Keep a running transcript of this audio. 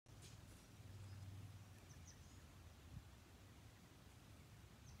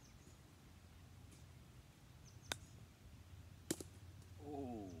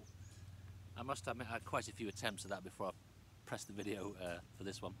I must admit I had quite a few attempts at that before I pressed the video for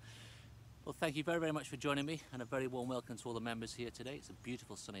this one. Well, thank you very, very much for joining me, and a very warm welcome to all the members here today. It's a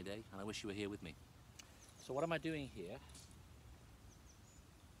beautiful sunny day, and I wish you were here with me. So what am I doing here?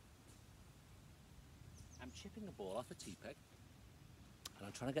 I'm chipping a ball off a T-peg, and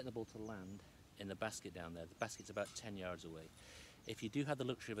I'm trying to get the ball to land in the basket down there. The basket's about 10 yards away. If you do have the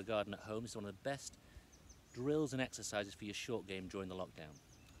luxury of a garden at home, it's one of the best drills and exercises for your short game during the lockdown.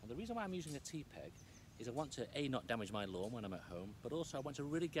 And the reason why I'm using a T-peg is I want to A, not damage my lawn when I'm at home, but also I want to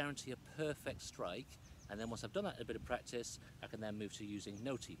really guarantee a perfect strike, and then once I've done that in a bit of practice, I can then move to using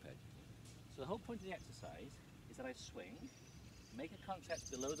no T-peg. So the whole point of the exercise is that I swing, make a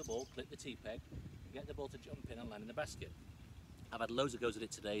contact below the ball, clip the T-peg, and get the ball to jump in and land in the basket. I've had loads of goes at it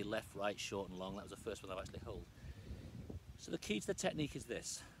today, left, right, short and long. That was the first one I've actually held. So the key to the technique is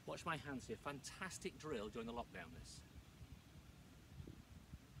this. Watch my hands here. Fantastic drill during the lockdown this.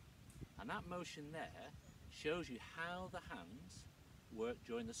 And that motion there shows you how the hands work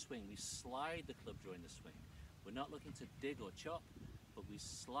during the swing. We slide the club during the swing. We're not looking to dig or chop, but we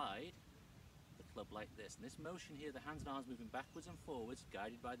slide the club like this. And this motion here, the hands and arms moving backwards and forwards,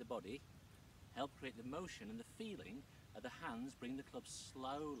 guided by the body, help create the motion and the feeling of the hands bring the club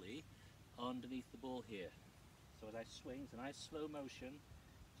slowly underneath the ball here. So as I swing, it's a nice slow motion,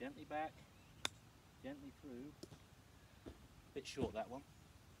 gently back, gently through. Bit short that one.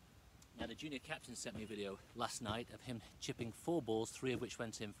 Now the junior captain sent me a video last night of him chipping 4 balls, 3 of which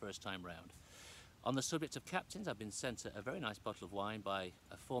went in first time round. On the subject of captains, I've been sent a very nice bottle of wine by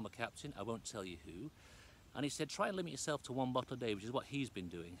a former captain, I won't tell you who, and he said try and limit yourself to 1 bottle a day, which is what he's been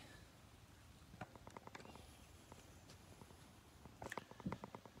doing.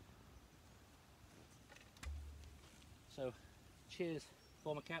 So, cheers,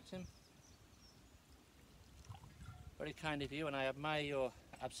 former captain. Very kind of you, and I admire your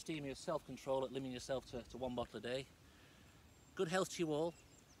abstemious self-control at limiting yourself to 1 bottle a day. Good health to you all.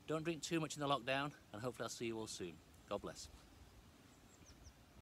 Don't drink too much in the lockdown, and hopefully I'll see you all soon. God bless.